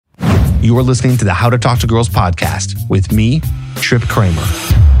You are listening to the How to Talk to Girls podcast with me, Trip Kramer.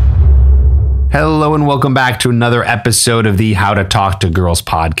 Hello and welcome back to another episode of the How to Talk to Girls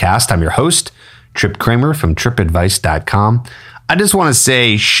podcast. I'm your host, Trip Kramer from tripadvice.com. I just want to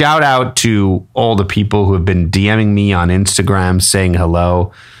say shout out to all the people who have been DMing me on Instagram saying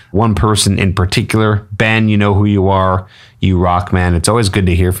hello. One person in particular, Ben, you know who you are. You rock, man. It's always good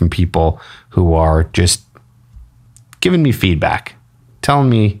to hear from people who are just giving me feedback, telling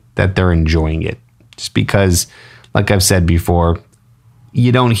me that they're enjoying it. Just because, like I've said before,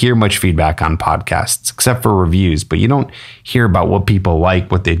 you don't hear much feedback on podcasts except for reviews, but you don't hear about what people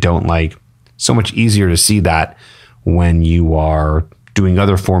like, what they don't like. So much easier to see that when you are doing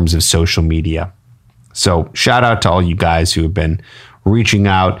other forms of social media. So shout out to all you guys who have been reaching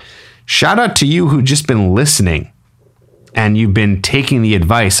out. Shout out to you who've just been listening and you've been taking the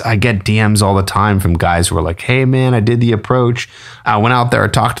advice. I get DMs all the time from guys who are like, hey man, I did the approach. I went out there, I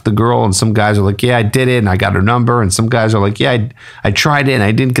talked to the girl, and some guys are like, yeah, I did it and I got her number. And some guys are like, yeah, I tried it and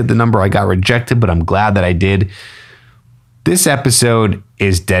I didn't get the number. I got rejected, but I'm glad that I did. This episode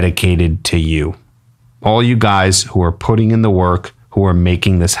is dedicated to you. All you guys who are putting in the work, who are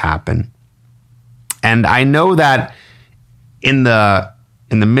making this happen. And I know that in the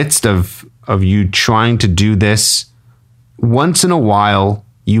midst of you trying to do this, once in a while,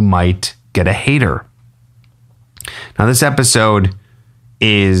 you might get a hater. Now, this episode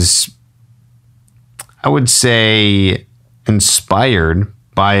is, I would say, inspired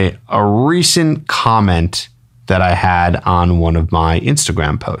by a recent comment that I had on one of my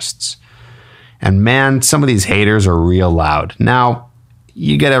Instagram posts. And man, some of these haters are real loud. Now,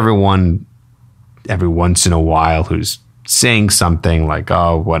 you get everyone every once in a while who's saying something like,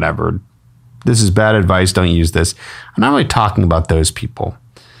 oh, whatever, this is bad advice, don't use this. I'm not really talking about those people.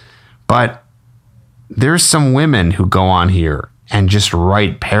 But there's some women who go on here and just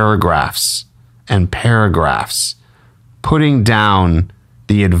write paragraphs and paragraphs, putting down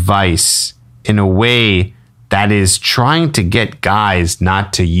the advice in a way that is trying to get guys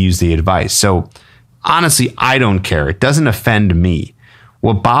not to use the advice. So honestly, I don't care. It doesn't offend me.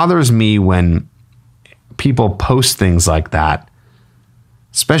 What bothers me when people post things like that,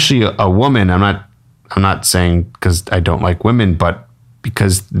 especially a woman, I'm not saying because I don't like women, but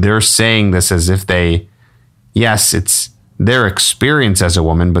because they're saying this as if it's their experience as a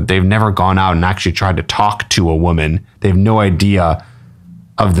woman, but they've never gone out and actually tried to talk to a woman. They have no idea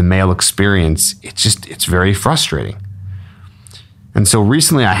of the male experience. It's very frustrating. And so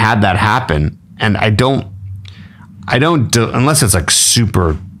recently I had that happen, and I don't unless it's like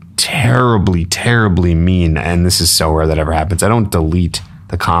super terribly mean, and this is so rare that ever happens, I don't delete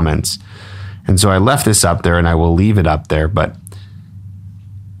the comments. And so I left this up there and I will leave it up there, but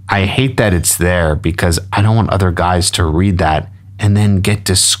I hate that it's there because I don't want other guys to read that and then get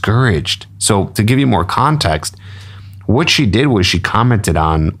discouraged. So to give you more context, what she did was she commented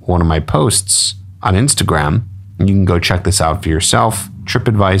on one of my posts on Instagram. You can go check this out for yourself.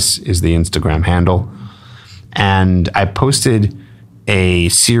 TripAdvice is the Instagram handle. And I posted a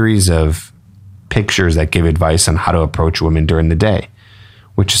series of pictures that give advice on how to approach women during the day,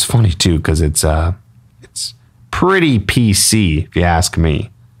 which is funny too, because it's pretty PC, if you ask me.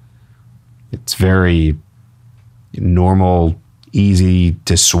 It's very normal, easy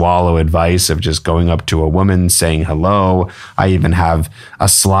to swallow advice of just going up to a woman, saying hello. I even have a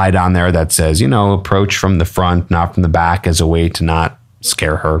slide on there that says, approach from the front, not from the back, as a way to not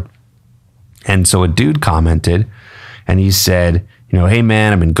scare her. And so a dude commented and he said, hey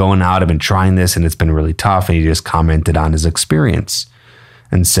man, I've been going out, I've been trying this and it's been really tough. And he just commented on his experience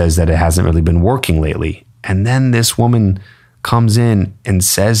and says that it hasn't really been working lately. And then this woman comes in and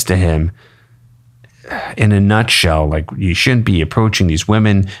says to him, in a nutshell, like, you shouldn't be approaching these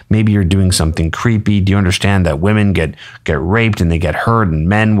women. Maybe you're doing something creepy. Do you understand that women get raped and they get hurt and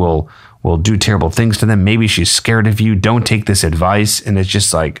men will do terrible things to them? Maybe she's scared of you. Don't take this advice. And it's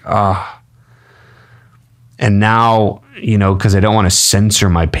just like, And now, because I don't want to censor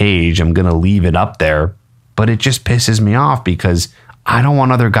my page, I'm going to leave it up there. But it just pisses me off because I don't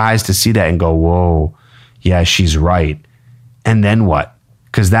want other guys to see that and go, whoa, yeah, she's right. And then what?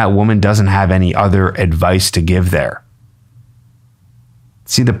 Because that woman doesn't have any other advice to give there.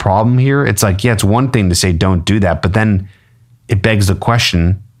 See the problem here? It's like, yeah, it's one thing to say don't do that, but then it begs the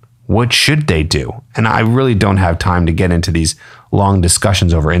question, what should they do? And I really don't have time to get into these long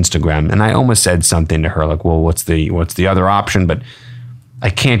discussions over Instagram. And I almost said something to her like, well, what's the other option? But I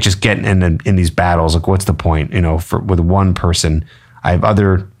can't just get in these battles. Like, what's the point? With one person, I have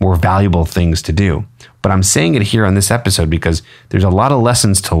other more valuable things to do. But I'm saying it here on this episode because there's a lot of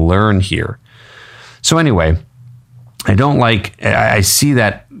lessons to learn here. So anyway, I see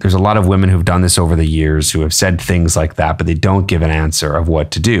that there's a lot of women who've done this over the years who have said things like that, but they don't give an answer of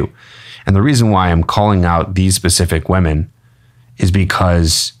what to do. And the reason why I'm calling out these specific women is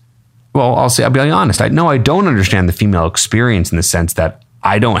because, well, I'll be honest. I don't understand the female experience in the sense that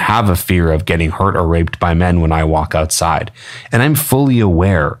I don't have a fear of getting hurt or raped by men when I walk outside. And I'm fully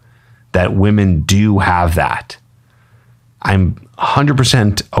aware that women do have that. I'm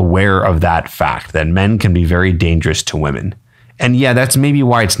 100% aware of that fact, that men can be very dangerous to women. And yeah, that's maybe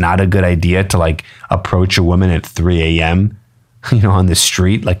why it's not a good idea to like approach a woman at 3 a.m., on the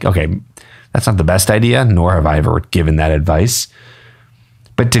street. Like, okay, that's not the best idea, nor have I ever given that advice.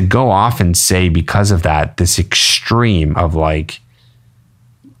 But to go off and say, because of that, this extreme of like,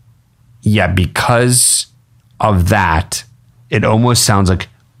 yeah, because of that, it almost sounds like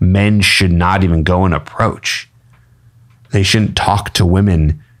men should not even go and approach. They shouldn't talk to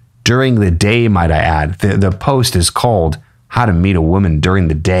women during the day, might I add. The post is called How to Meet a Woman During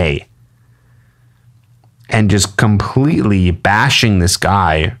the Day. And just completely bashing this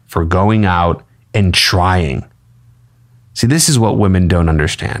guy for going out and trying. See, this is what women don't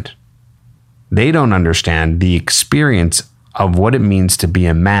understand. They don't understand the experience of what it means to be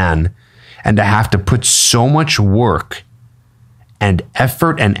a man and to have to put so much work and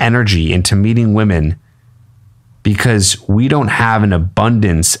effort and energy into meeting women because we don't have an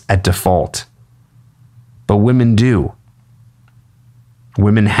abundance at default. But women do.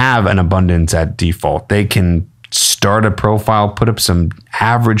 Women have an abundance at default. They can start a profile, put up some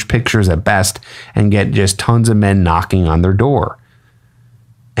average pictures at best, and get just tons of men knocking on their door.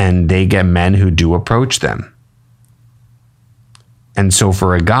 And they get men who do approach them. And so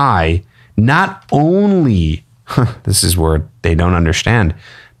for a guy, not only, this is where they don't understand,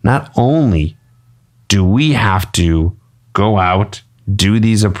 not only do we have to go out, do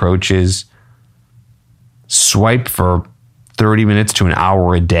these approaches, swipe for 30 minutes to an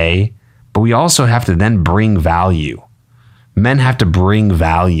hour a day, but we also have to then bring value. Men have to bring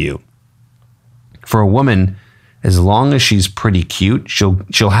value. For a woman, as long as she's pretty cute,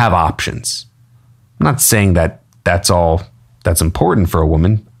 she'll have options. I'm not saying that that's all that's important for a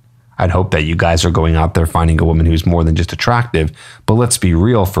woman. I'd hope that you guys are going out there finding a woman who's more than just attractive, but let's be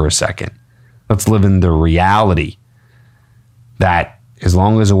real for a second. Let's live in the reality that as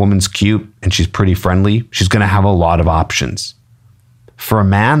long as a woman's cute and she's pretty friendly, she's going to have a lot of options. For a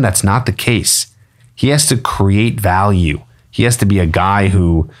man, that's not the case. He has to create value. He has to be a guy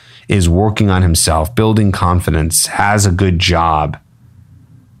who is working on himself, building confidence, has a good job,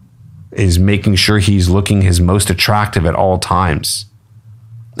 is making sure he's looking his most attractive at all times.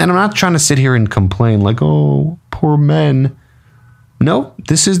 And I'm not trying to sit here and complain like, oh, poor men. No,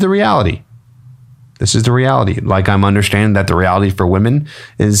 this is the reality. This is the reality. Like, I'm understanding that the reality for women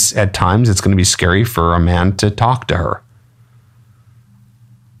is at times it's going to be scary for a man to talk to her.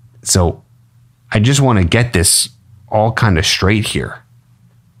 So I just want to get this all kind of straight here.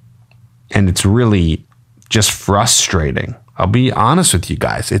 And it's really just frustrating. I'll be honest with you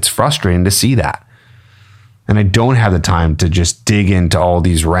guys. It's frustrating to see that. And I don't have the time to just dig into all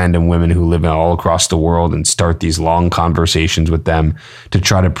these random women who live all across the world and start these long conversations with them to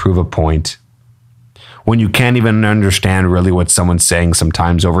try to prove a point. When you can't even understand really what someone's saying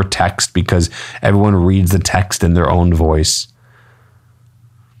sometimes over text because everyone reads the text in their own voice.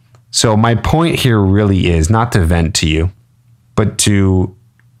 So my point here really is not to vent to you, but to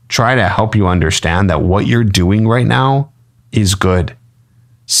try to help you understand that what you're doing right now is good.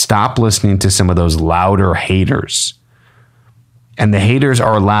 Stop listening to some of those louder haters. And the haters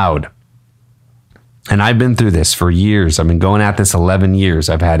are loud. And I've been through this for years. I've been going at this 11 years.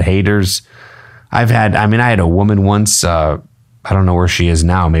 I've had haters. I had a woman once, I don't know where she is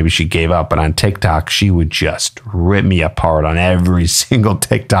now. Maybe she gave up, but on TikTok, she would just rip me apart on every single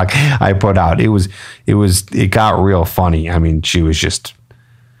TikTok I put out. It got real funny. I mean, she was just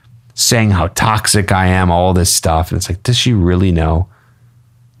saying how toxic I am, all this stuff. And it's like, does she really know?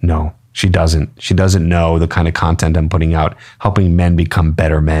 No, she doesn't. She doesn't know the kind of content I'm putting out, helping men become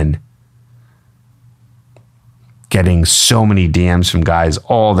better men. Getting so many DMs from guys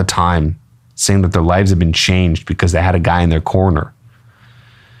all the time saying that their lives have been changed because they had a guy in their corner.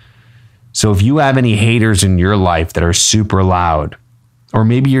 So if you have any haters in your life that are super loud, or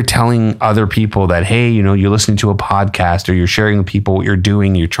maybe you're telling other people that, hey, you're listening to a podcast, or you're sharing with people what you're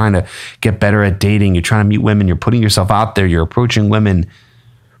doing, you're trying to get better at dating, you're trying to meet women, you're putting yourself out there, you're approaching women,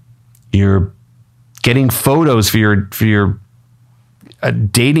 you're getting photos for your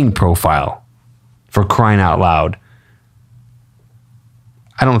dating profile, for crying out loud.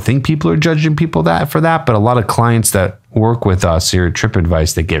 I don't think people are judging people for that, but a lot of clients that work with us here at Trip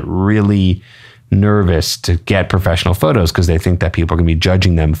Advice, they get really nervous to get professional photos because they think that people are going to be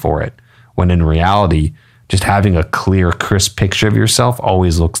judging them for it. When in reality, just having a clear, crisp picture of yourself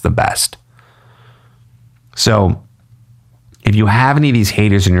always looks the best. So if you have any of these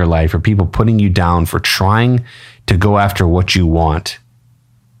haters in your life or people putting you down for trying to go after what you want,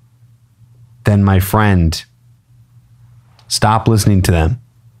 then my friend, stop listening to them.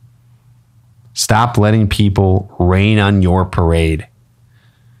 Stop letting people rain on your parade.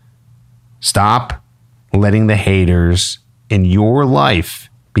 Stop letting the haters in your life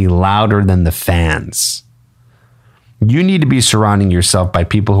be louder than the fans. You need to be surrounding yourself by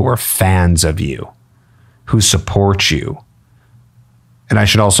people who are fans of you, who support you. And I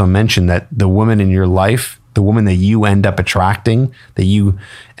should also mention that the woman in your life, the woman that you end up attracting, that you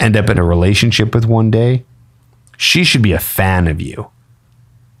end up in a relationship with one day, she should be a fan of you.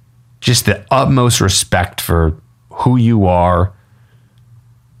 Just the utmost respect for who you are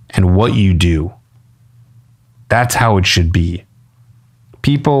and what you do. That's how it should be.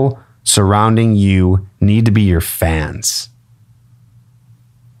 People surrounding you need to be your fans.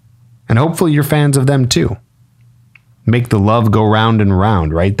 And hopefully you're fans of them too. Make the love go round and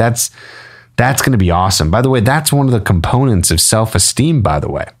round, right? That's going to be awesome. By the way, that's one of the components of self-esteem, by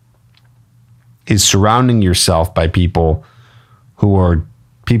the way, is surrounding yourself by people who are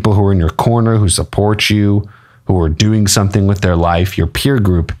in your corner, who support you, who are doing something with their life. Your peer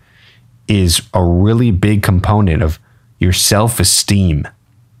group is a really big component of your self-esteem.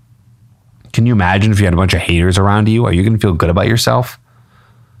 Can you imagine if you had a bunch of haters around you? Are you going to feel good about yourself?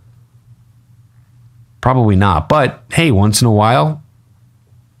 Probably not. But hey, once in a while,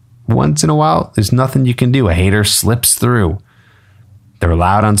 there's nothing you can do. A hater slips through. They're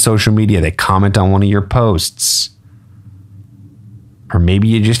loud on social media. They comment on one of your posts. Or maybe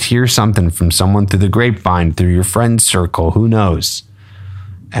you just hear something from someone through the grapevine, through your friend circle. Who knows?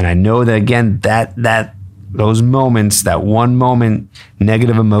 And I know that, again, those moments, that one moment,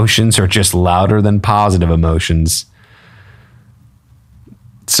 negative emotions are just louder than positive emotions.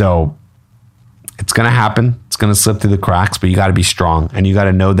 So it's going to happen. It's going to slip through the cracks, but you got to be strong and you got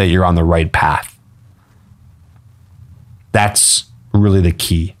to know that you're on the right path. That's really the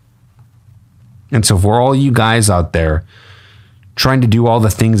key. And so for all you guys out there trying to do all the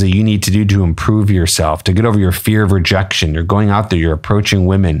things that you need to do to improve yourself, to get over your fear of rejection, you're going out there, you're approaching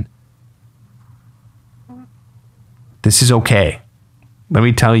women. This is okay. Let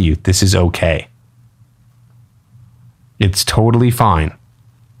me tell you, this is okay. It's totally fine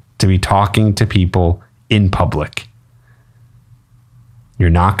to be talking to people in public. You're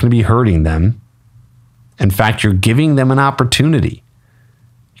not going to be hurting them. In fact, you're giving them an opportunity.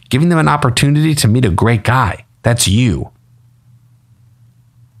 You're giving them an opportunity to meet a great guy. That's you.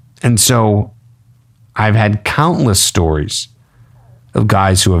 And so I've had countless stories of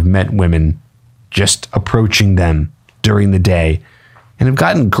guys who have met women just approaching them during the day and have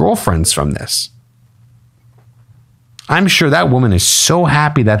gotten girlfriends from this. I'm sure that woman is so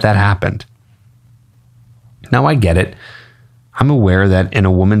happy that happened. Now I get it. I'm aware that in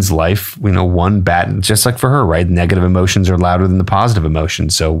a woman's life, one bad, just like for her, right? Negative emotions are louder than the positive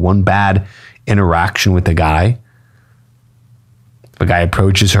emotions. So one bad interaction with a guy, if a guy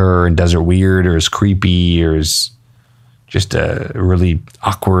approaches her and does it weird or is creepy or is just a really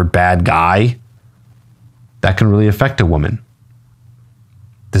awkward, bad guy, that can really affect a woman.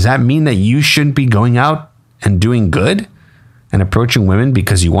 Does that mean that you shouldn't be going out and doing good and approaching women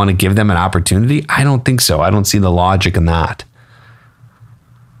because you want to give them an opportunity? I don't think so. I don't see the logic in that.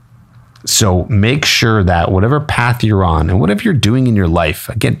 So make sure that whatever path you're on and whatever you're doing in your life,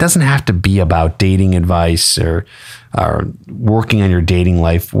 again, it doesn't have to be about dating advice or working on your dating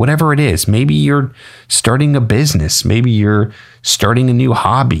life, whatever it is. Maybe you're starting a business. Maybe you're starting a new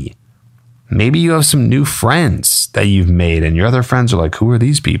hobby. Maybe you have some new friends that you've made and your other friends are like, who are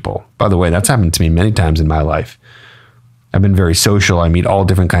these people? By the way, that's happened to me many times in my life. I've been very social. I meet all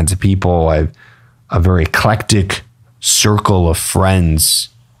different kinds of people. I've a very eclectic circle of friends,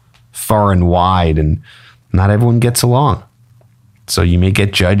 far and wide, and not everyone gets along. So you may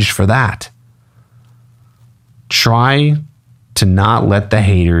get judged for that. Try to not let the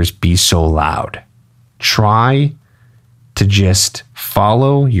haters be so loud. Try to just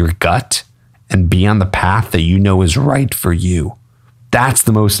follow your gut and be on the path that you know is right for you. That's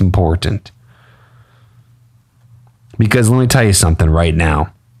the most important. Because let me tell you something right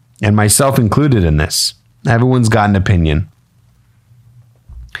now, and myself included in this, everyone's got an opinion.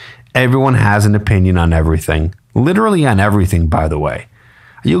 Everyone has an opinion on everything. Literally on everything, by the way.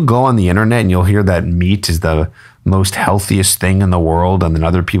 You'll go on the internet and you'll hear that meat is the most healthiest thing in the world, and then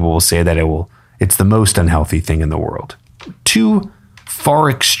other people will say that it's the most unhealthy thing in the world. Two far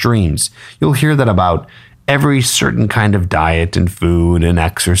extremes. You'll hear that about every certain kind of diet and food and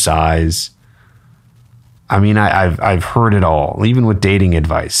exercise. I mean, I've heard it all, even with dating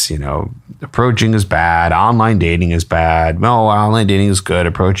advice. You know, approaching is bad, online dating is bad. No, online dating is good,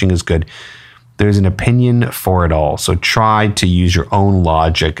 approaching is good. There's an opinion for it all. So try to use your own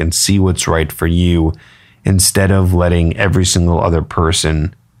logic and see what's right for you instead of letting every single other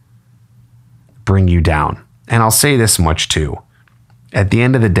person bring you down. And I'll say this much too. At the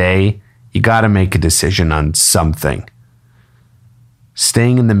end of the day, you got to make a decision on something.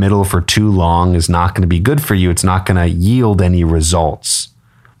 Staying in the middle for too long is not going to be good for you. It's not going to yield any results.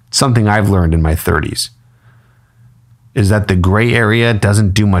 Something I've learned in my 30s is that the gray area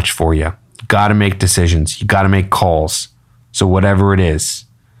doesn't do much for you. You got to make decisions. You got to make calls. So whatever it is,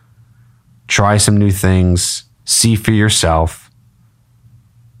 try some new things, see for yourself,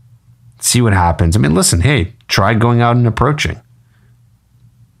 see what happens. I mean, listen, hey, try going out and approaching.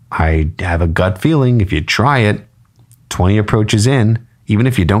 I have a gut feeling if you try it, 20 approaches in, even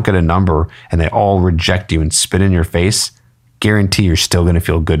if you don't get a number and they all reject you and spit in your face, guarantee you're still going to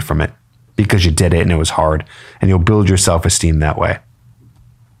feel good from it because you did it and it was hard, and you'll build your self-esteem that way.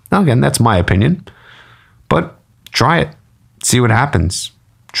 Now, again, that's my opinion, but try it. See what happens.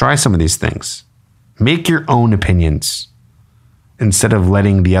 Try some of these things. Make your own opinions instead of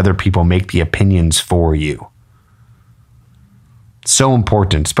letting the other people make the opinions for you. So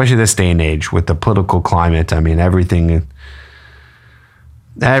important, especially this day and age with the political climate. I mean, everything in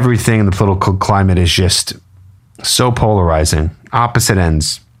the political climate is just so polarizing. Opposite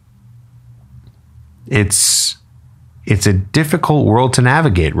ends. It's a difficult world to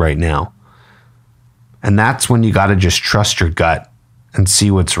navigate right now. And that's when you got to just trust your gut and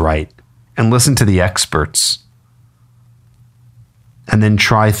see what's right and listen to the experts. And then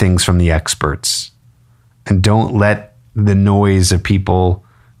try things from the experts. And don't let the noise of people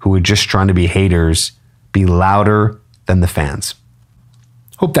who are just trying to be haters be louder than the fans.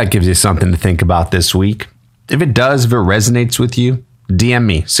 Hope that gives you something to think about this week. If it does, if it resonates with you, DM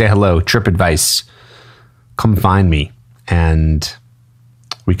me, say hello, Trip Advice. Come find me and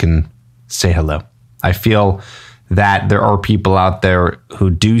we can say hello. I feel that there are people out there who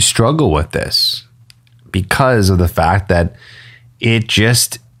do struggle with this because of the fact that it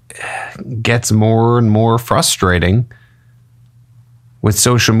just gets more and more frustrating with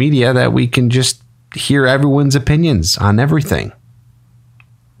social media that we can just hear everyone's opinions on everything.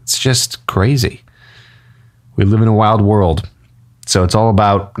 It's just crazy. We live in a wild world. So it's all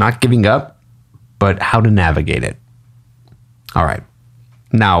about not giving up, but how to navigate it. All right.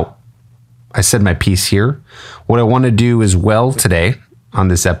 Now, I said my piece here. What I want to do as well today on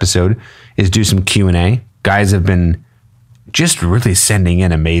this episode is do some Q&A. Guys have been just really sending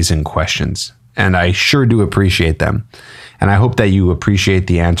in amazing questions, and I sure do appreciate them. And I hope that you appreciate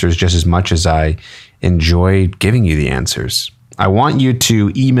the answers just as much as I enjoy giving you the answers. I want you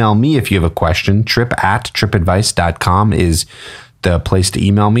to email me if you have a question. trip@tripadvice.com is the place to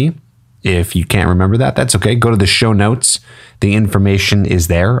email me. If you can't remember that, that's okay. Go to the show notes. The information is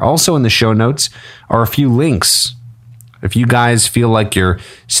there. Also in the show notes are a few links. If you guys feel like you're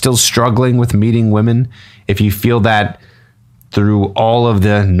still struggling with meeting women, if you feel that through all of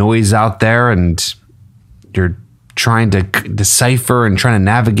the noise out there and you're trying to decipher and trying to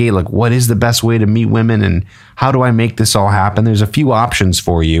navigate, like, what is the best way to meet women and how do I make this all happen? There's a few options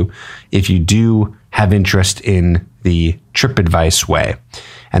for you if you do have interest in the Trip Advice way.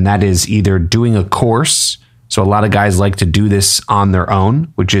 And that is either doing a course. So a lot of guys like to do this on their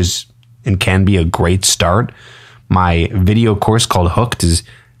own, which is and can be a great start. My video course called Hooked is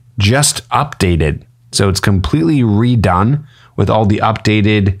just updated. So it's completely redone with all the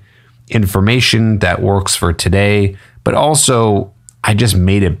updated information that works for today, but also I just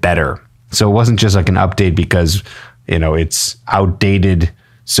made it better. So it wasn't just like an update because, you know, it's outdated,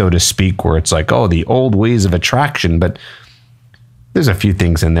 so to speak, where it's like, oh, the old ways of attraction, but there's a few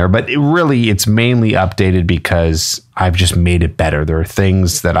things in there, but it's mainly updated because I've just made it better. There are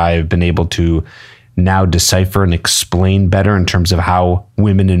things that I've been able to now decipher and explain better in terms of how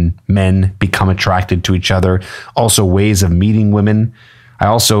women and men become attracted to each other. Also ways of meeting women. I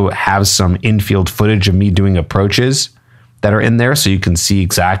also have some infield footage of me doing approaches that are in there so you can see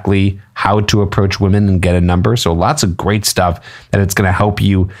exactly how to approach women and get a number. So lots of great stuff that it's going to help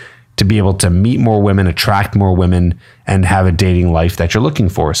you to be able to meet more women, attract more women, and have a dating life that you're looking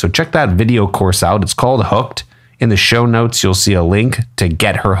for. So check that video course out. It's called Hooked. In the show notes, you'll see a link to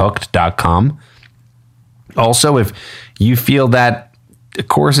getherhooked.com. Also, if you feel that the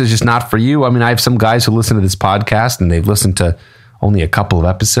course is just not for you, I mean, I have some guys who listen to this podcast and they've listened to only a couple of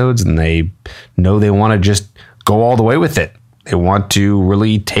episodes and they know they want to just go all the way with it. They want to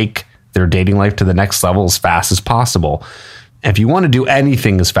really take their dating life to the next level as fast as possible. If you want to do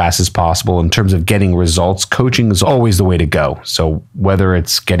anything as fast as possible in terms of getting results, coaching is always the way to go. So whether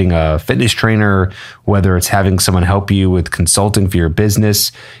it's getting a fitness trainer, whether it's having someone help you with consulting for your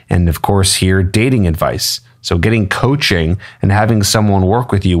business, and of course here, dating advice. So getting coaching and having someone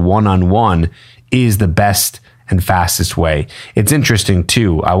work with you one-on-one is the best and fastest way. It's interesting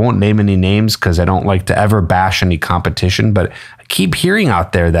too. I won't name any names because I don't like to ever bash any competition, but I keep hearing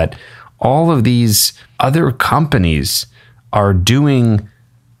out there that all of these other companies are doing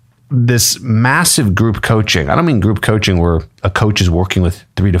this massive group coaching. I don't mean group coaching where a coach is working with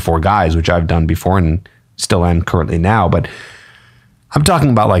 3 to 4 guys, which I've done before and still am currently now. But I'm talking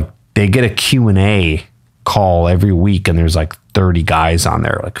about like they get a Q&A call every week and there's like 30 guys on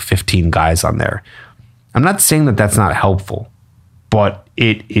there, like 15 guys on there. I'm not saying that that's not helpful, but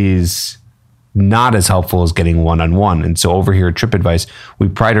it is not as helpful as getting one-on-one. And so over here at TripAdvice, we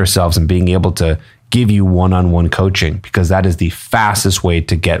pride ourselves in being able to give you one-on-one coaching because that is the fastest way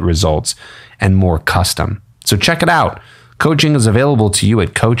to get results and more custom. So check it out. Coaching is available to you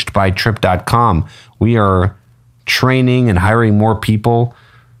at coachedbytrip.com. We are training and hiring more people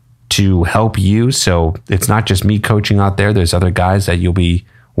to help you. So it's not just me coaching out there. There's other guys that you'll be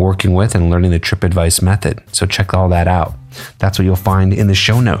working with and learning the TripAdvice method. So check all that out. That's what you'll find in the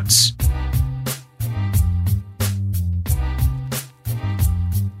show notes.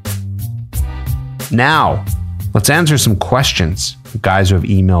 Now, let's answer some questions guys who have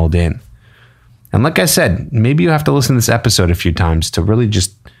emailed in. And like I said, maybe you have to listen to this episode a few times to really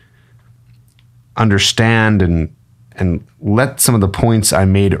just understand and let some of the points I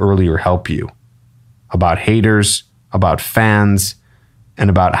made earlier help you about haters, about fans, and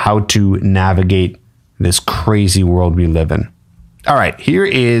about how to navigate this crazy world we live in. All right, here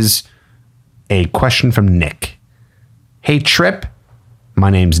is a question from Nick. Hey, Trip, my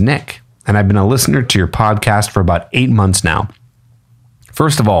name's Nick, and I've been a listener to your podcast for about 8 months now.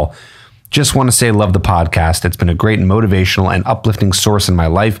 First of all, just want to say love the podcast. It's been a great motivational and uplifting source in my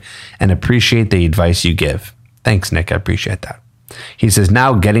life and appreciate the advice you give. Thanks, Nick. I appreciate that. He says,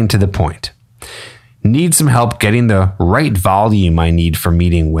 now getting to the point. Need some help getting the right volume I need for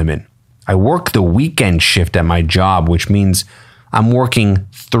meeting women. I work the weekend shift at my job, which means I'm working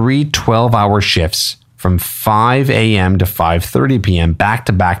 3 12-hour shifts from 5 a.m. to 5:30 p.m. back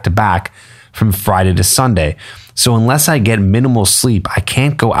to back to back from Friday to Sunday. So unless I get minimal sleep, I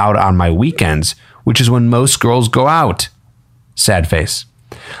can't go out on my weekends, which is when most girls go out. Sad face.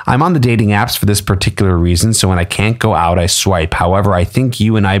 I'm on the dating apps for this particular reason, so when I can't go out, I swipe. However, I think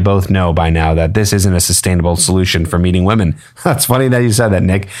you and I both know by now that this isn't a sustainable solution for meeting women. That's funny that you said that,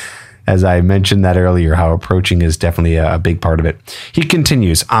 Nick. As I mentioned that earlier, how approaching is definitely a big part of it. He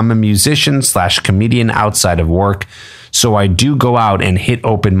continues, I'm a musician/comedian outside of work, so I do go out and hit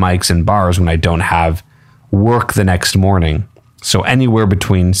open mics and bars when I don't have work the next morning. So anywhere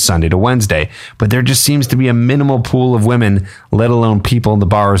between Sunday to Wednesday. But there just seems to be a minimal pool of women, let alone people in the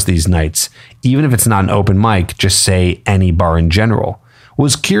bars these nights. Even if it's not an open mic, just say any bar in general.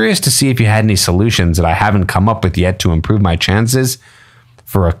 Was curious to see if you had any solutions that I haven't come up with yet to improve my chances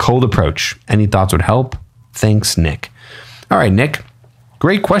for a cold approach. Any thoughts would help? Thanks, Nick. All right, Nick.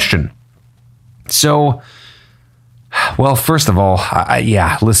 Great question. So, well, first of all,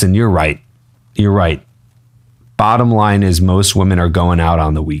 listen, you're right. You're right. Bottom line is most women are going out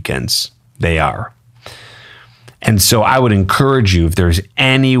on the weekends. They are. And so I would encourage you, if there's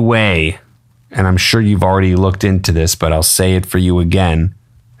any way, and I'm sure you've already looked into this, but I'll say it for you again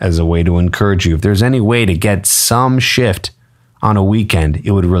as a way to encourage you. If there's any way to get some shift on a weekend,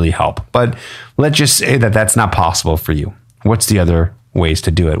 it would really help. But let's just say that that's not possible for you. What's the other ways to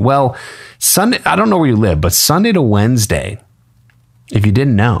do it? Well, Sunday, I don't know where you live, but Sunday to Wednesday, if you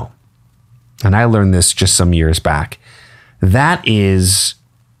didn't know, and I learned this just some years back, that is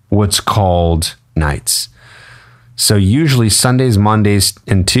what's called nights. So usually Sundays, Mondays,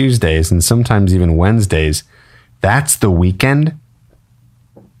 and Tuesdays, and sometimes even Wednesdays, that's the weekend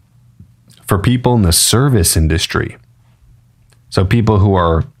for people in the service industry. So people who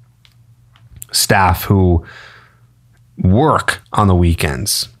are staff who work on the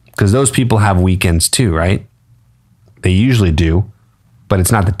weekends, because those people have weekends too, right? They usually do. But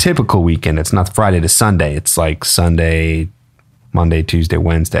it's not the typical weekend. It's not Friday to Sunday. It's like Sunday, Monday, Tuesday,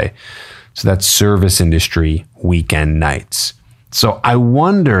 Wednesday. So that's service industry weekend nights. So I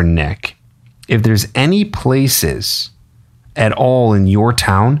wonder, Nick, if there's any places at all in your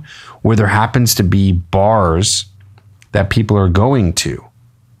town where there happens to be bars that people are going to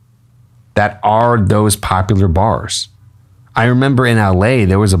that are those popular bars. I remember in LA,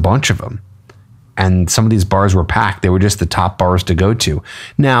 there was a bunch of them. And some of these bars were packed. They were just the top bars to go to.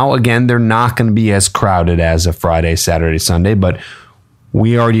 Now, again, they're not going to be as crowded as a Friday, Saturday, Sunday, but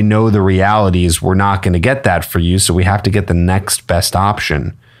we already know the reality is we're not going to get that for you. So we have to get the next best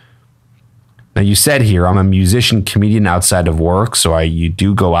option. Now, you said here, I'm a musician, comedian outside of work. So you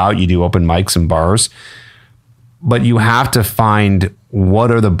do go out, you do open mics and bars, but you have to find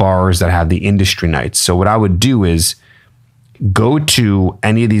what are the bars that have the industry nights. So what I would do is go to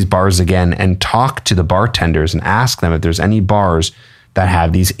any of these bars again and talk to the bartenders and ask them if there's any bars that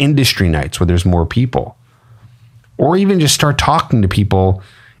have these industry nights where there's more people. Or even just start talking to people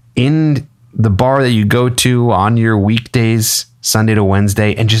in the bar that you go to on your weekdays, Sunday to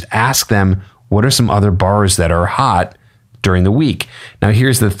Wednesday, and just ask them, what are some other bars that are hot during the week? Now,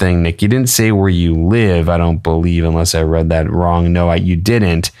 here's the thing, Nick. You didn't say where you live, I don't believe, unless I read that wrong. No, you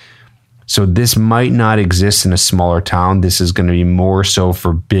didn't. So this might not exist in a smaller town. This is going to be more so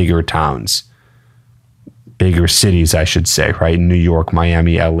for bigger towns, bigger cities, I should say, right? New York,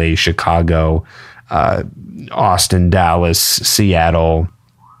 Miami, LA, Chicago, Austin, Dallas, Seattle,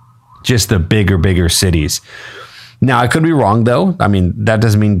 just the bigger cities. Now, I could be wrong, though. I mean, that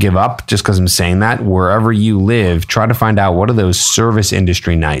doesn't mean give up just because I'm saying that. Wherever you live, try to find out what are those service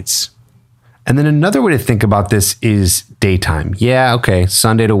industry nights. And then another way to think about this is daytime. Yeah, okay,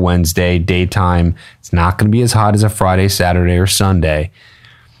 Sunday to Wednesday, daytime. It's not going to be as hot as a Friday, Saturday, or Sunday.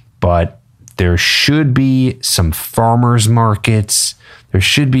 But there should be some farmers markets. There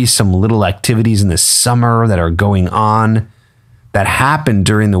should be some little activities in the summer that are going on that happen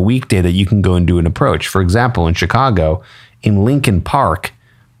during the weekday that you can go and do an approach. For example, in Chicago, in Lincoln Park,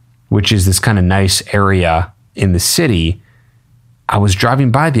 which is this kind of nice area in the city, I was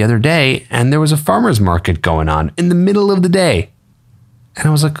driving by the other day and there was a farmer's market going on in the middle of the day. And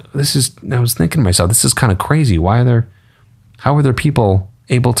I was like, I was thinking to myself, this is kind of crazy. How are there people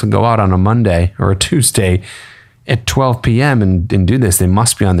able to go out on a Monday or a Tuesday at 12 p.m. and do this? They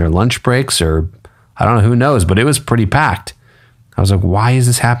must be on their lunch breaks, or I don't know, who knows, but it was pretty packed. I was like, why is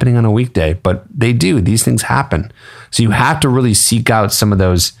this happening on a weekday? But they do. These things happen. So you have to really seek out some of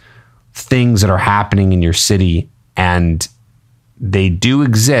those things that are happening in your city, and they do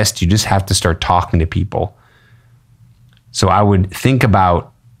exist. You just have to start talking to people. So I would think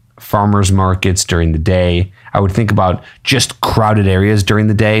about farmers markets during the day. I would think about just crowded areas during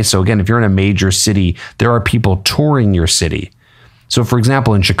the day. So again, if you're in a major city, there are people touring your city. So for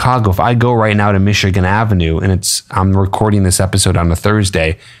example, in Chicago, if I go right now to Michigan Avenue and I'm recording this episode on a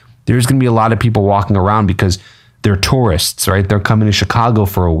Thursday, there's going to be a lot of people walking around because they're tourists, right? They're coming to Chicago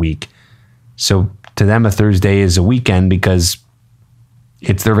for a week. So to them, a Thursday is a weekend because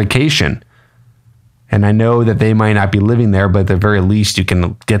it's their vacation. And I know that they might not be living there, but at the very least, you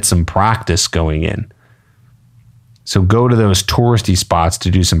can get some practice going in. So go to those touristy spots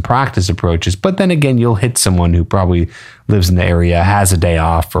to do some practice approaches. But then again, you'll hit someone who probably lives in the area, has a day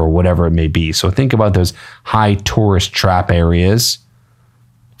off, or whatever it may be. So think about those high tourist trap areas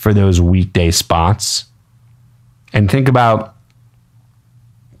for those weekday spots. And think about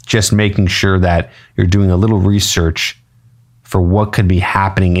just making sure that you're doing a little research for what could be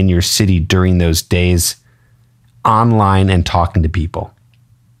happening in your city during those days, online and talking to people.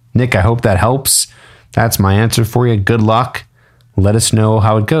 Nick, I hope that helps. That's my answer for you. Good luck. Let us know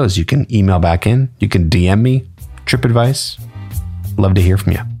how it goes. You can email back in. You can DM me, Trip Advice. Love to hear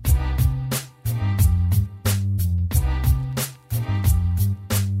from you.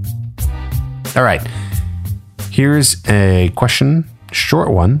 All right. Here's a question,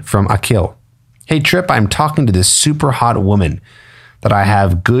 short one from Akil. Hey, Trip, I'm talking to this super hot woman that I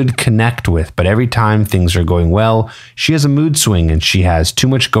have good connect with, but every time things are going well, she has a mood swing and she has too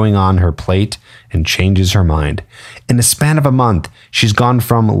much going on her plate and changes her mind. In the span of a month, she's gone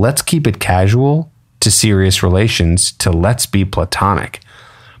from let's keep it casual to serious relations to let's be platonic.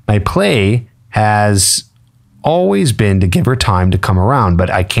 My play has always been to give her time to come around, but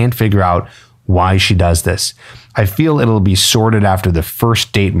I can't figure out why she does this. I feel it'll be sorted after the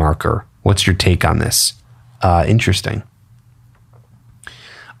first date marker. What's your take on this? Interesting.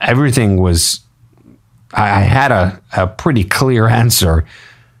 Everything was, I had a pretty clear answer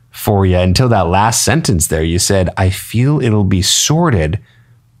for you until that last sentence there. You said, I feel it'll be sorted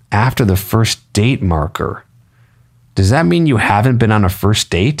after the first date marker. Does that mean you haven't been on a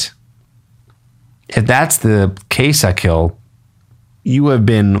first date? If that's the case, Akil, you have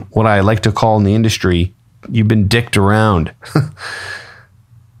been what I like to call in the industry, you've been dicked around.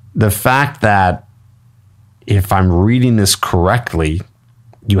 The fact that, if I'm reading this correctly,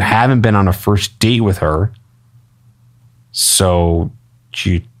 you haven't been on a first date with her, so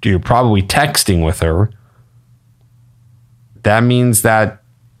you're probably texting with her. That means that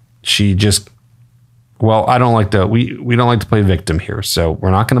she just well, I don't like to, we don't like to play victim here. So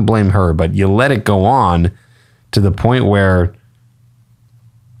we're not going to blame her, but you let it go on to the point where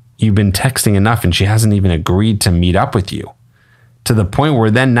you've been texting enough and she hasn't even agreed to meet up with you, to the point where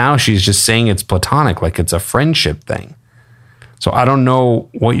then now she's just saying it's platonic, like it's a friendship thing. So I don't know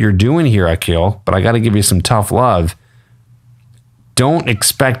what you're doing here, Akil, but I got to give you some tough love. Don't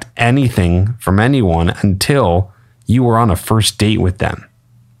expect anything from anyone until you are on a first date with them.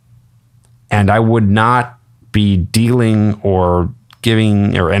 And I would not be dealing or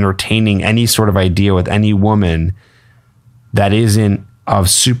giving or entertaining any sort of idea with any woman that isn't of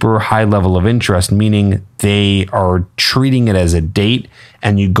super high level of interest, meaning they are treating it as a date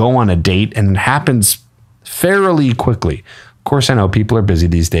and you go on a date and it happens fairly quickly. Of course, I know people are busy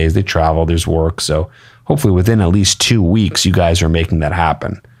these days. They travel, there's work. So hopefully within at least 2 weeks, you guys are making that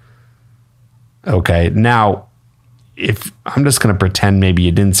happen. Okay. Now, if I'm just going to pretend maybe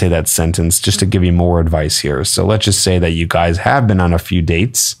you didn't say that sentence just to give you more advice here. So let's just say that you guys have been on a few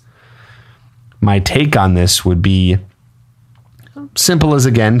dates. My take on this would be simple as,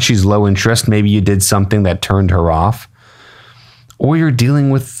 again, she's low interest. Maybe you did something that turned her off, or you're dealing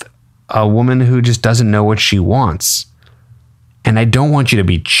with a woman who just doesn't know what she wants. And I don't want you to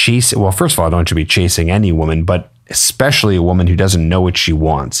be chasing. Well, first of all, I don't want you to be chasing any woman, but especially a woman who doesn't know what she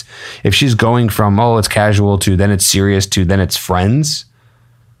wants. If she's going from, oh, it's casual to then it's serious to then it's friends,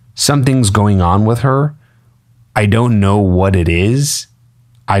 something's going on with her. I don't know what it is.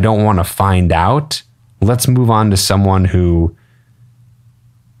 I don't want to find out. Let's move on to someone who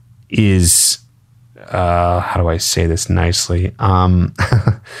is, how do I say this nicely?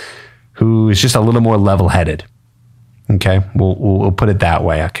 Who is just a little more level-headed. Okay, we'll put it that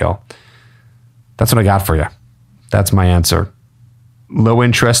way, Akil. That's what I got for you. That's my answer. Low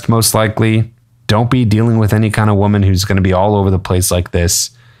interest, most likely. Don't be dealing with any kind of woman who's going to be all over the place like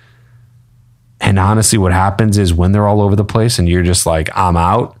this. And honestly, what happens is when they're all over the place and you're just like, I'm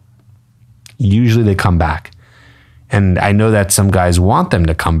out, usually they come back. And I know that some guys want them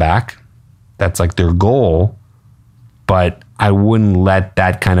to come back. That's like their goal. But I wouldn't let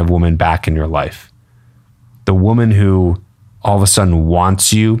that kind of woman back in your life. The woman who all of a sudden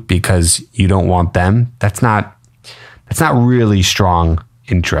wants you because you don't want them, that's not really strong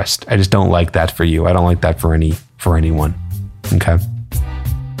interest. I just don't like that for you. I don't like that for anyone. Okay.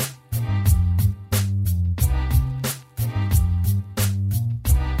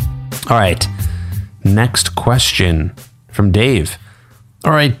 All right. Next question from Dave.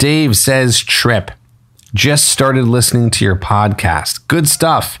 All right. Dave says, Trip, just started listening to your podcast. Good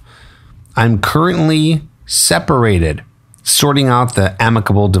stuff. I'm currently separated, sorting out the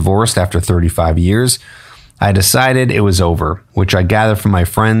amicable divorce after 35 years. I decided it was over, which I gather from my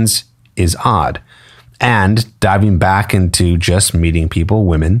friends is odd, and diving back into just meeting people,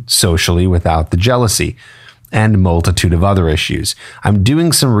 women, socially without the jealousy and multitude of other issues. I'm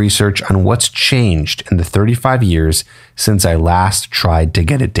doing some research on what's changed in the 35 years since I last tried to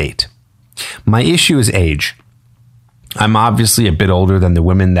get a date. My issue is age. I'm obviously a bit older than the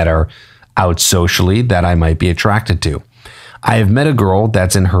women that are out socially that I might be attracted to. I have met a girl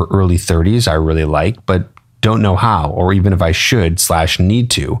that's in her early 30s I really like, but don't know how, or even if I should/need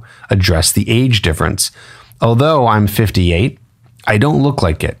to, address the age difference. Although I'm 58, I don't look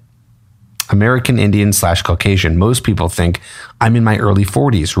like it. American Indian/Caucasian. Most people think I'm in my early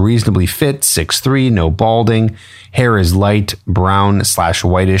 40s, reasonably fit, 6'3", no balding. Hair is light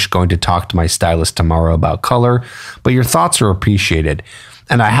brown/whitish. Going to talk to my stylist tomorrow about color, but your thoughts are appreciated.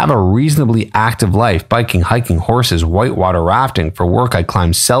 And I have a reasonably active life, biking, hiking, horses, whitewater rafting. For work, I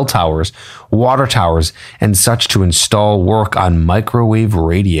climb cell towers, water towers, and such to install work on microwave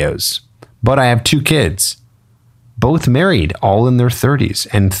radios. But I have 2 kids, both married, all in their 30s,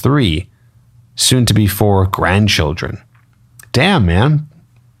 and 3, soon to be 4 grandchildren. Damn, man.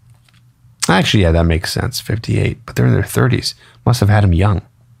 Actually, yeah, that makes sense. 58, but they're in their 30s. Must have had them young.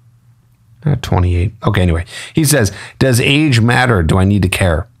 28. Okay, anyway. He says, does age matter? Do I need to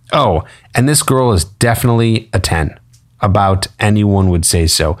care? Oh, and this girl is definitely a 10. About anyone would say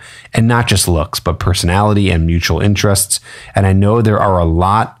so. And not just looks, but personality and mutual interests. And I know there are a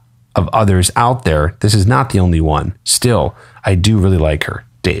lot of others out there. This is not the only one. Still, I do really like her.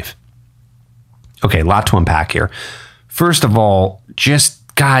 Dave. Okay, a lot to unpack here. First of all, just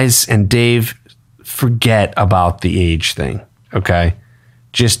guys and Dave, forget about the age thing. Okay?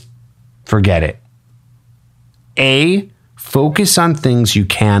 Just forget it. Focus on things you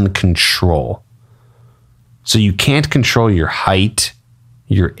can control. So you can't control your height,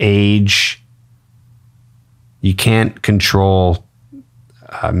 your age. You can't control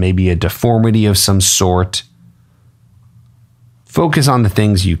maybe a deformity of some sort. Focus on the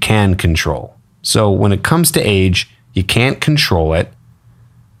things you can control. So when it comes to age, you can't control it.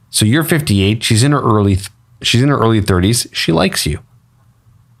 So you're 58. She's in her early 30s. She likes you.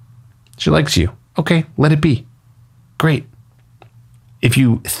 Okay, let it be. Great. If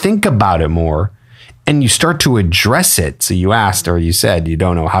you think about it more and you start to address it, so you asked or you said you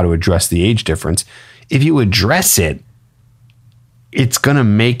don't know how to address the age difference. If you address it, it's going to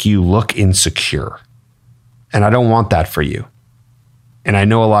make you look insecure. And I don't want that for you. And I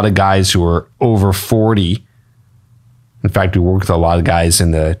know a lot of guys who are over 40. In fact, we work with a lot of guys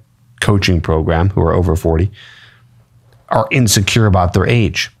in the coaching program who are over 40, are insecure about their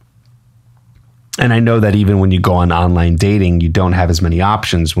age. And I know that even when you go on online dating, you don't have as many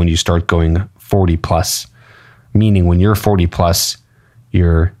options when you start going 40 plus, meaning when you're 40 plus,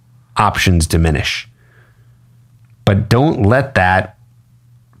 your options diminish. But don't let that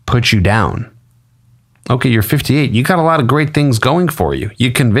put you down. Okay, you're 58. You got a lot of great things going for you.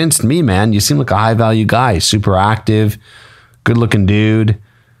 You convinced me, man. You seem like a high value guy, super active, good looking dude.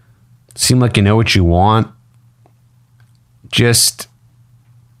 Seem like you know what you want. Just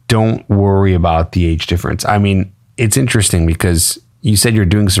don't worry about the age difference. I mean, it's interesting because you said you're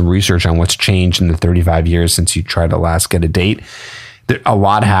doing some research on what's changed in the 35 years since you tried to last get a date. A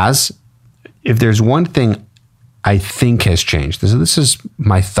lot has. If there's one thing I think has changed, this is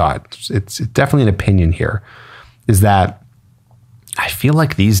my thought, it's definitely an opinion here, is that I feel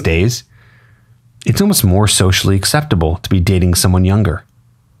like these days it's almost more socially acceptable to be dating someone younger.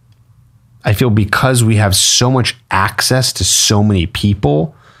 I feel because we have so much access to so many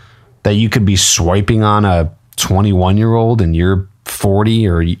people that you could be swiping on a 21-year-old and you're 40,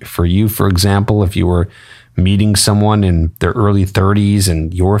 or for you, for example, if you were meeting someone in their early 30s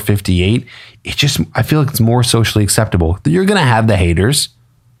and you're 58, I feel like it's more socially acceptable. You're going to have the haters.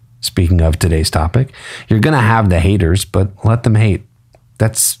 Speaking of today's topic, you're going to have the haters, but let them hate.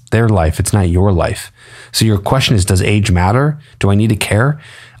 That's their life. It's not your life. So your question is, does age matter? Do I need to care?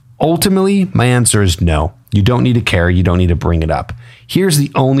 Ultimately, my answer is no. You don't need to care. You don't need to bring it up. Here's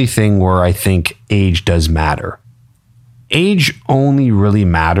the only thing where I think age does matter. Age only really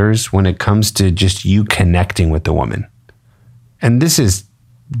matters when it comes to just you connecting with the woman. And this is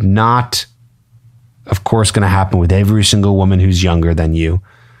not, of course, going to happen with every single woman who's younger than you.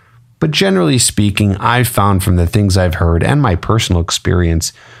 But generally speaking, I've found from the things I've heard and my personal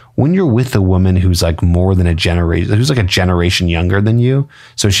experience, when you're with a woman who's like more than a generation, who's like a generation younger than you,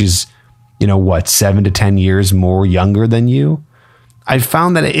 so she's, 7 to 10 years more younger than you, I've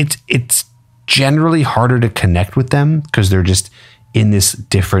found that it's generally harder to connect with them because they're just in this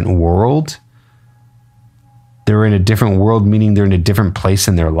different world. They're in a different world, meaning they're in a different place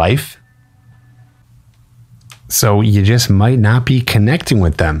in their life. So you just might not be connecting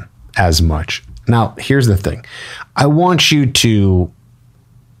with them as much. Now, here's the thing. I want you to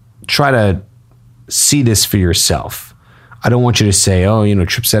try to see this for yourself. I don't want you to say,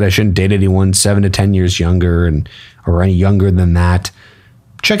 Trip said I shouldn't date anyone 7 to 10 years younger or any younger than that.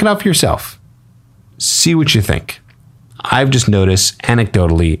 Check it out for yourself. See what you think. I've just noticed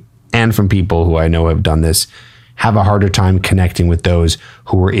anecdotally and from people who I know have done this, have a harder time connecting with those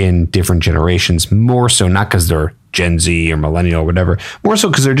who are in different generations, more so not because they're Gen Z or millennial or whatever, more so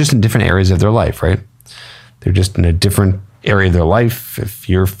because they're just in different areas of their life, right? They're just in a different area of their life. If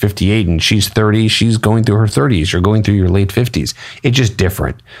you're 58 and she's 30, she's going through her 30s. You're going through your late 50s. It's just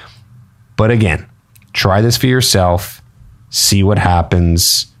different. But again, try this for yourself. See what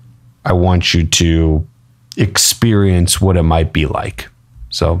happens. I want you to experience what it might be like.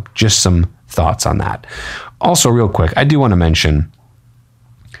 So just some thoughts on that. Also, real quick, I do want to mention,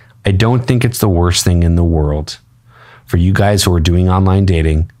 I don't think it's the worst thing in the world for you guys who are doing online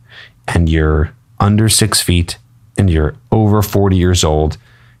dating and you're under 6 feet and you're over 40 years old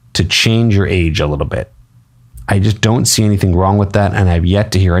to change your age a little bit. I just don't see anything wrong with that. And I've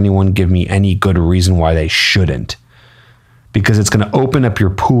yet to hear anyone give me any good reason why they shouldn't, because it's going to open up your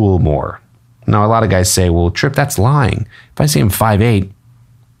pool more. Now, a lot of guys say, well, Trip, that's lying. If I say I'm 5'8",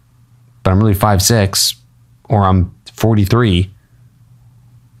 but I'm really 5'6", or I'm 43,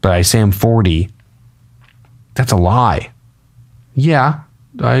 but I say I'm 40, that's a lie. Yeah,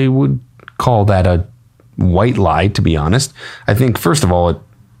 I would call that a white lie, to be honest. I think, first of all,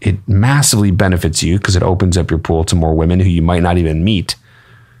 it massively benefits you because it opens up your pool to more women who you might not even meet.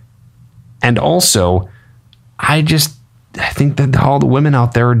 And also, I think that all the women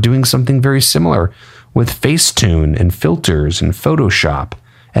out there are doing something very similar with Facetune and filters and Photoshop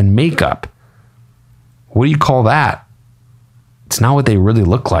and makeup. What do you call that? It's not what they really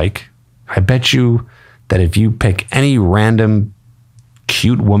look like. I bet you that if you pick any random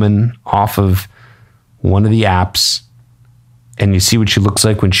cute woman off of one of the apps and you see what she looks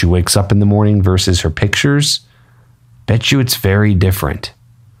like when she wakes up in the morning versus her pictures, bet you it's very different.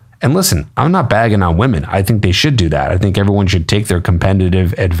 And listen, I'm not bagging on women. I think they should do that. I think everyone should take their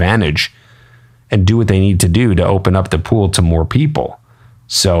competitive advantage and do what they need to do to open up the pool to more people.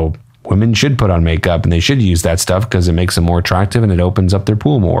 So women should put on makeup and they should use that stuff because it makes them more attractive and it opens up their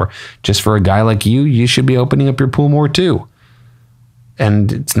pool more. Just for a guy like you, you should be opening up your pool more too.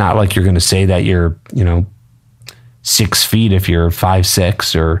 And it's not like you're going to say that you're, 6 feet if you're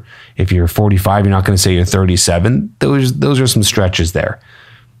 5'6", or if you're 45, you're not going to say you're 37. Those are some stretches there.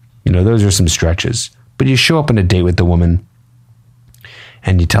 Those are some stretches. But you show up on a date with the woman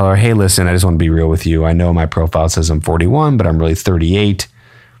and you tell her, hey, listen, I just want to be real with you. I know my profile says I'm 41, but I'm really 38.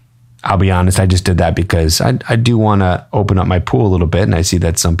 I'll be honest, I just did that because I do want to open up my pool a little bit. And I see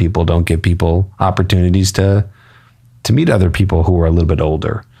that some people don't give people opportunities to meet other people who are a little bit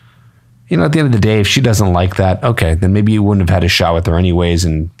older. At the end of the day, if she doesn't like that, okay, then maybe you wouldn't have had a shot with her anyways,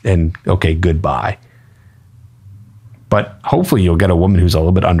 and okay, goodbye. But hopefully you'll get a woman who's a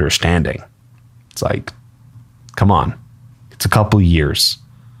little bit understanding. It's like, come on. It's a couple of years.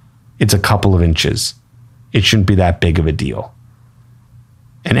 It's a couple of inches. It shouldn't be that big of a deal.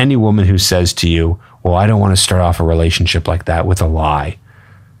 And any woman who says to you, well, I don't want to start off a relationship like that with a lie.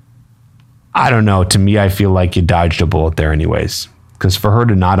 I don't know. To me, I feel like you dodged a bullet there anyways. Because for her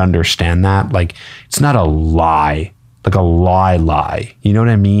to not understand that, like, it's not a lie, like a lie. You know what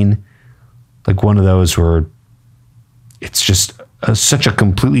I mean? Like one of those where it's just such a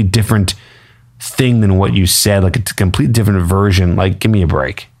completely different thing than what you said. Like it's a completely different version. Like, give me a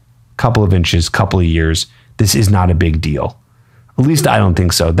break. Couple of inches, couple of years. This is not a big deal. At least I don't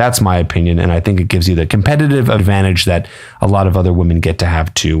think so. That's my opinion. And I think it gives you the competitive advantage that a lot of other women get to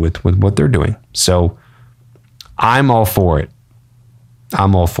have too with what they're doing. So I'm all for it.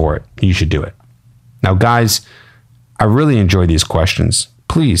 I'm all for it. You should do it. Now, guys, I really enjoy these questions.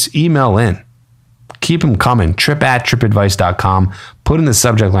 Please email in. Keep them coming. trip@tripadvice.com. Put in the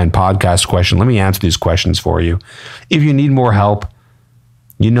subject line podcast question. Let me answer these questions for you. If you need more help,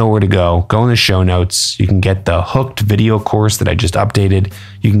 you know where to go. Go in the show notes. You can get the Hooked video course that I just updated.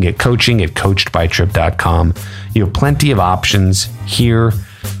 You can get coaching at coachedbytrip.com. You have plenty of options here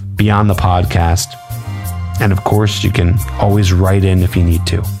beyond the podcast. And of course, you can always write in if you need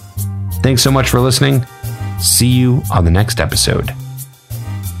to. Thanks so much for listening. See you on the next episode.